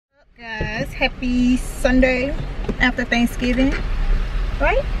Guys, happy Sunday after Thanksgiving,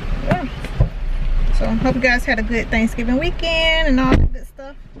 right? Yeah. So hope you guys had a good Thanksgiving weekend and all that good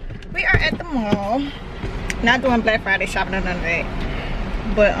stuff. We are at the mall, not doing Black Friday shopping or none of that,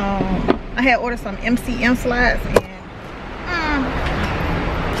 but I had ordered some MCM slides and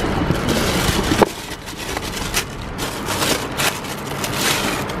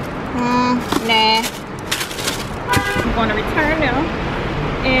nah, I'm going to return them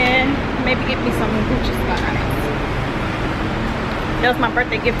and maybe get me some Gucci slides. That was my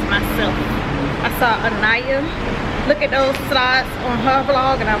birthday gift to myself. I saw Anaya look at those slides on her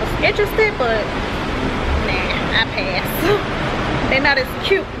vlog and I was interested, but nah, I passed. They're not as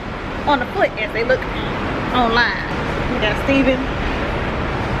cute on the foot as they look online. We got Steven.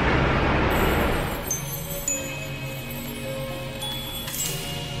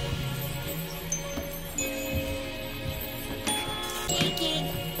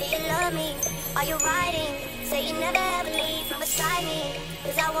 Are you riding? Say you never ever leave from beside me.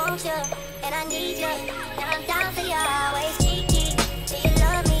 Cause I want you, and I need you, and I'm down for you always. Kiki, do you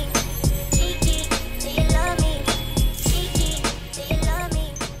love me? Kiki, do you love me? Kiki, do you love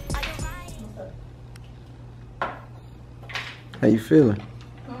me? Are you riding? How you feeling?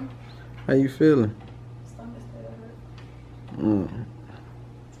 How you feeling?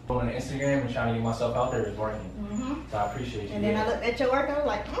 On Instagram and trying to get myself out there is working. So I appreciate you. And then I looked at your work and I was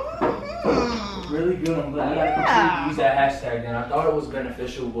like, really good. I'm glad I got to use that hashtag. Then I thought it was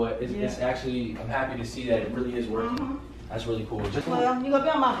beneficial, but it's actually, I'm happy to see that it really is working. That's really cool. Well, you're going to be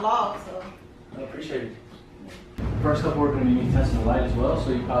on my vlog, so. I appreciate it. First couple are going to be me testing the light as well,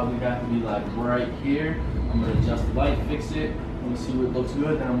 so you probably have to be like right here. I'm going to adjust the light, fix it. Let me see what looks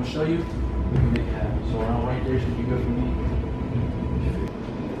good, then I'm going to show you. We can make it happen. So around right there should be good for me.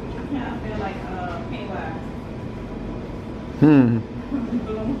 Yeah, I feel like Pennywise.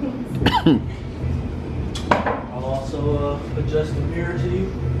 I'll also adjust the mirror to you.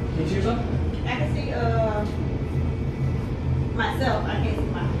 Can you see yourself? I can see myself. I can't see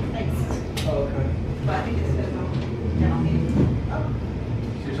my face. Oh, okay. But I think it's because I'm down here. Oh.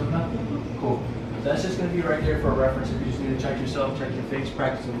 See yourself now? Cool. So that's just going to be right there for a reference. If you just need to check yourself, check your face,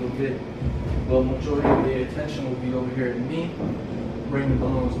 practice a little bit. But majority of the attention will be over here at me. Bring the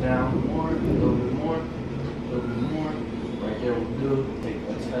balloons down more, a little bit more, a little bit more. Right there will do. Take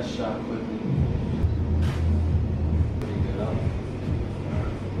a test shot quickly. Pretty good up.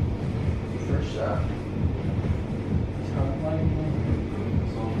 First shot. So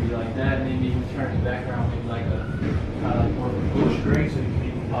it'll be like that. Maybe even turn the background maybe like a kind of like more of a bush gray so you can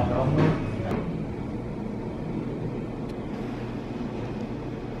even pop it off more.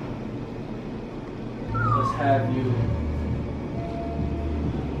 Let's have you.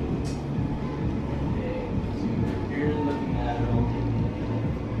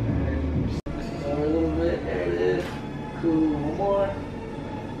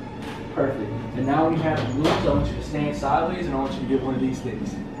 Perfect. And now when you have the balloons, I want you to stand sideways and I want you to get one of these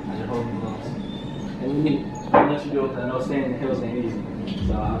things as you're holding the balloons. And we need, I'll let you do it because I know standing in the hills ain't easy.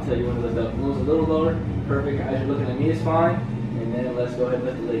 So I'll tell you when to lift up. Balloons a little lower. Perfect. As you're looking at me, it's fine. And then let's go ahead and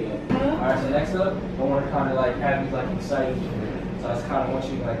lift the leg up. Alright, so next up, I want to kind of like have you like excited. So I just kind of want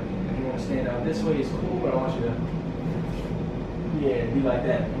you like, if you want to stand out this way, it's cool, but I want you to, yeah, be like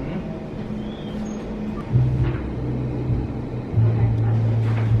that.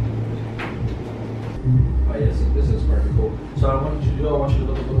 Oh yes, this is perfect. Cool. So I want you to do, I want you to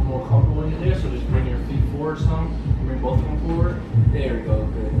look a little more comfortable in there. So just bring your feet forward some. Bring both of them forward. There we go.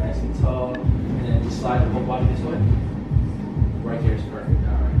 Good. Nice and tall. And then just slide the whole body this way. Right there is perfect.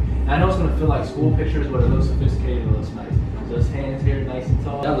 Alright. I know it's gonna feel like school pictures, but it looks sophisticated, it looks nice. So his hands here nice and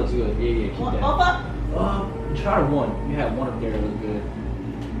tall. That looks good. Yeah, keep that. Both up? Try one. You have one up there that look good.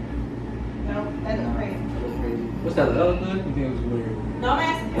 No, that looks crazy. That looks crazy. What's that? That look good? You think it was weird? No, I'm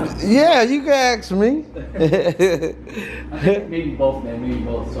asking you. Yeah, you can ask me. I think maybe both, man. Maybe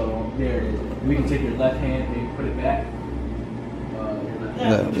both. So there it is. We can take your left hand, maybe put it back. Your left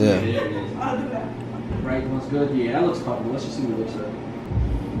hand. Yeah. There it is. I'll do that. Right one's good. Yeah, that looks comfortable. Let's just see what it looks like.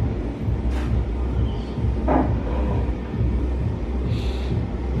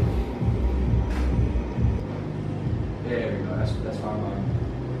 There we go. That's fine.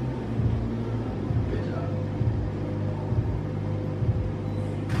 Good job.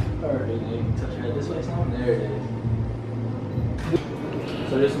 Perfect. You can touch your head this way, son. There it is.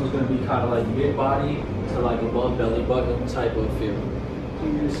 So this one's going to be kind of like mid body to like above belly button type of feel.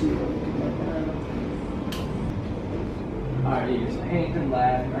 Alright, yeah, so hand can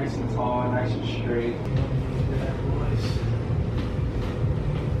laugh, nice and tall, nice and straight.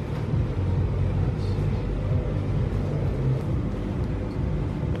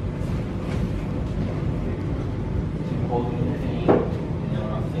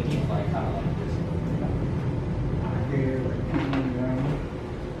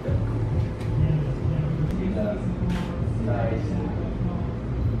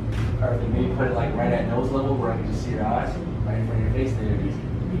 perfect. Maybe put it like right at nose level where I can just see your eyes. Right in front of your face. There it is.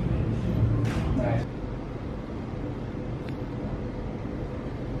 Nice.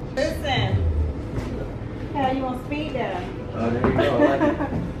 Listen. How you want speed down? Oh, there you go. I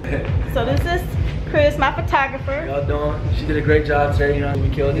like it. So this is Chris, my photographer. Y'all doing? She did a great job today. You know, we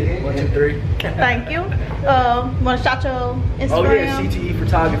killed it. 1, 2, 3. Thank you. Want to shout your Instagram? Oh yeah, CTE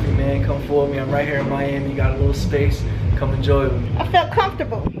Photography, man. Come follow me. I'm right here in Miami. You got a little space. Come enjoy with me. I felt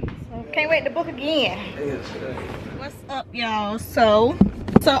comfortable. So can't wait to book again. Yes, What's up, y'all? So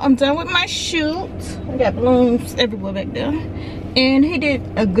I'm done with my shoot. I got balloons everywhere back there. And he did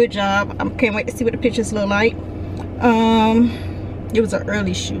a good job. I can't wait to see what the pictures look like. It was an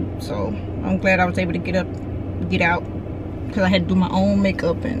early shoot, so I'm glad I was able to get out, because I had to do my own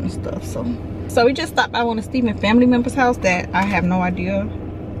makeup and stuff. So we just stopped by one of Steven's family members' house that I have no idea.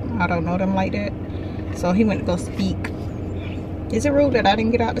 I don't know them like that. So he went to go speak. Is it rude that I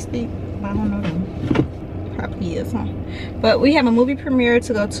didn't get out to speak? I don't know them. Probably is, huh? But we have a movie premiere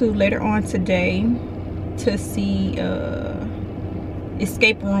to go to later on today to see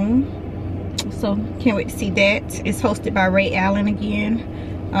Escape Room. So can't wait to see that. It's hosted by Ray Allen again.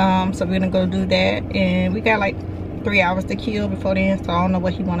 So we're gonna go do that, and we got like 3 hours to kill before then, so I don't know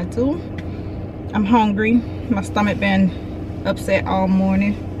what he want to do. I'm hungry. My stomach been upset all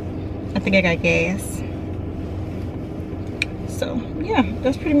morning. I think I got gas. So yeah,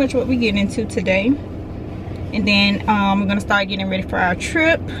 that's pretty much what we get into today. And then we're gonna start getting ready for our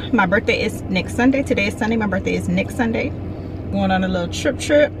trip. My birthday is next Sunday. Today is Sunday. My birthday is next Sunday. Going on a little trip.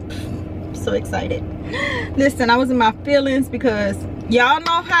 So excited. Listen, I was in my feelings because y'all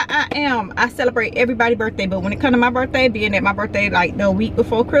know how I am. I celebrate everybody's birthday, but when it comes to my birthday, being that my birthday like the week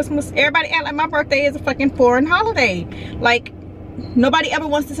before Christmas, everybody act like my birthday is a fucking foreign holiday. Like nobody ever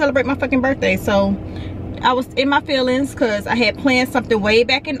wants to celebrate my fucking birthday. So I was in my feelings because I had planned something way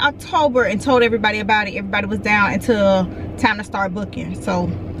back in October and told everybody about it. Everybody was down until time to start booking. So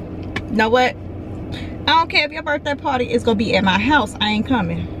you know what, I don't care if your birthday party is gonna be at my house, I ain't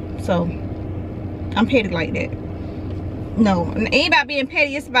coming. So I'm petty like that. No, it ain't about being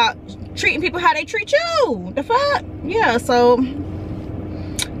petty. It's about treating people how they treat you. The fuck? Yeah, so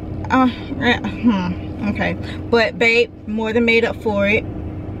okay. But babe, more than made up for it.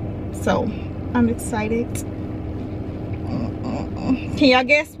 So I'm excited. Can y'all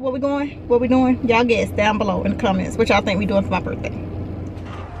guess where we going? What we doing? Y'all guess down below in the comments what y'all think we doing for my birthday.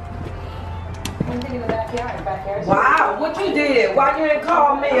 Wow, what you did? Why you didn't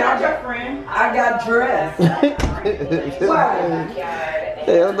call me? I'm your friend. I got dressed. Why?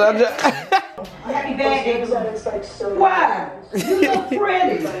 Happy birthday. Why? You look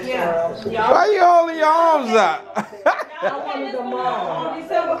pretty. Yeah. Why you holding your arms out? I wanted them all. On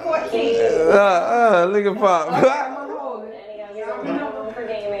December 14th. Look at Pop.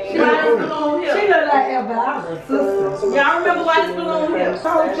 She look like Eva's sister. Y'all remember why this balloon here?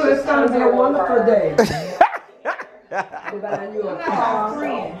 Told you it's gonna be a wonderful day. Buying you a car.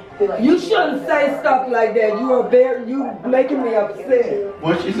 You shouldn't say stuff like that. You making me upset.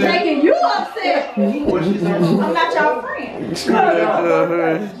 What she said? Making you upset. What she said? I'm not y'all friend.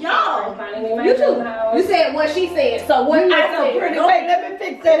 Y'all. You too. You said what she said. So what I said. Pretty. Wait, let me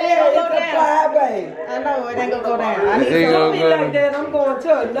fix that hair. It's a flyway. I know it ain't gonna go down. I need Don't be like that. I'm going to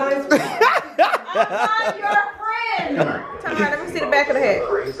a nice place. I'm not your friend. Turn around, let me see the back of the head.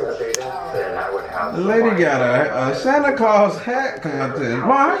 The lady got a Santa Claus hat contest.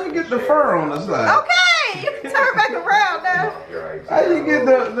 Ma, how you get the fur on the side? Okay, you can turn back around now. How you get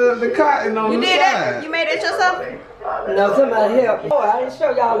the cotton on You the did side? that? You made it yourself? No, somebody help me. Oh, I didn't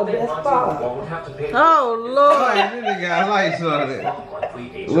show y'all the best part. Oh, Lord. Oh, you got lights on it.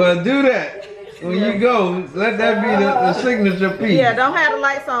 Well, do that. When you go, let that be the signature piece. Yeah, don't have the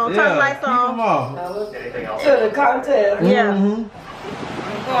lights on. Turn the lights keep them on. off. To the contest. Yeah. Mm-hmm.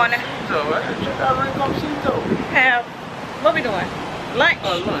 Going there. Have, what we doing? Lunch.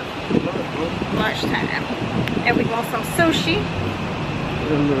 Lunchtime. And we want some sushi.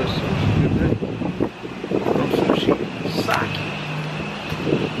 A little sushi. Sushi. Sake.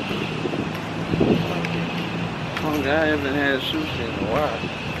 Oh, I haven't had sushi in a while.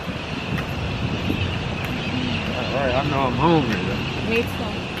 Alright, I know I'm hungry though. Me too.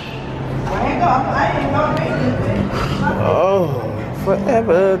 Oh,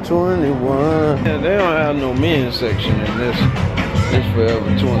 Forever 21. Yeah, they don't have no men's section in this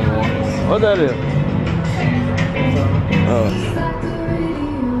Forever 21. What that is? Oh.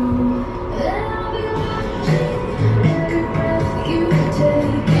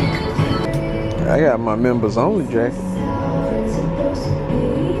 I got my members only jacket.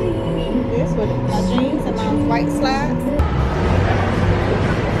 This with my jeans and my white slides.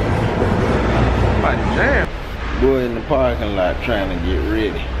 Boy in the parking lot trying to get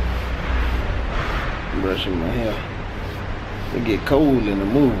ready. Brushing my hair. It get cold in the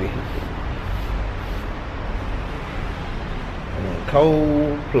movie. And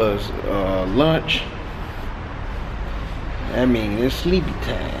cold plus lunch. I mean, it's sleepy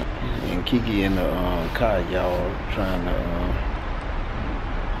time. And Kiki in the car, y'all, trying to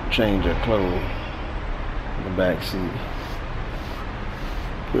change her clothes in the back seat.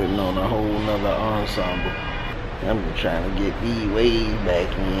 Putting on a whole nother ensemble. I'm just trying to get these waves back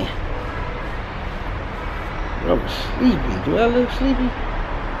in. I'm sleepy. Do I look sleepy?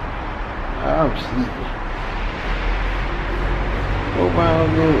 I'm sleepy. Hope I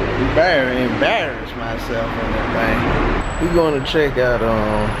don't go embarrass myself on that thing. We're going to check out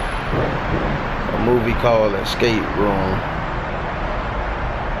a movie called Escape Room.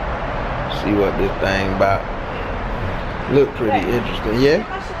 See what this thing about. Look pretty interesting. Yeah?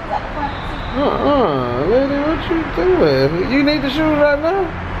 Lady, what you doing? You need the shoes right now?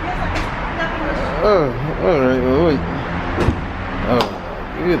 Oh, alright, well, wait. Oh,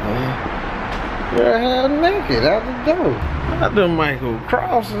 goodness. You're half naked out the door. Not them Michael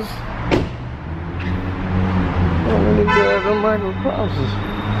Crosses. Oh, let me grab them Michael Crosses.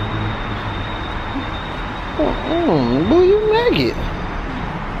 Boo, you naked.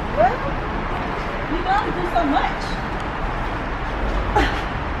 Well, you don't do so much.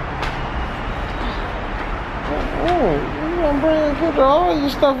 You gonna put all your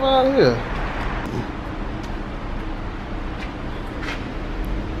stuff out here.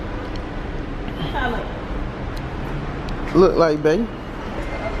 Look like, baby.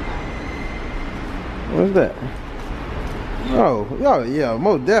 What's that? Oh, yeah,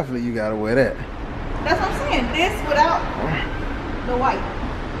 most definitely you gotta wear that. That's what I'm saying. This without the white.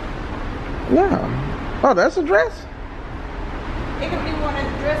 Yeah. Oh, that's a dress? It can be one as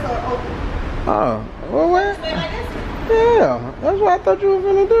a dress or open. Oh, well, where? Like this? Yeah, that's what I thought you were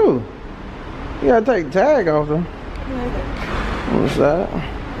gonna do. You gotta take the tag off them. On the side.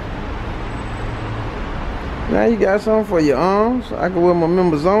 Now you got something for your arms. I can wear my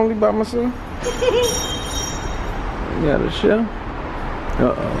members only by myself. You got a show?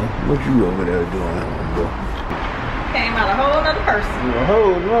 What you over there doing, boy? Came out a whole other person. A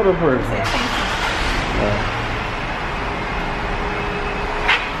whole other person.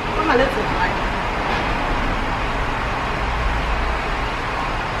 What my lips look like?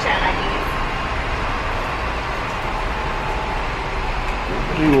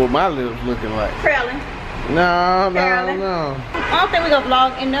 See what my lips looking like. Curling. No. I don't think we're gonna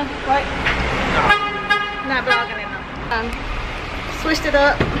vlog in there, right? Not vlogging in there. Switched it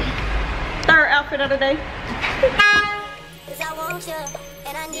up. Third outfit of the day. Cause I want you,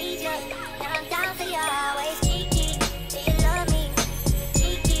 and I need you, and I'm down for you.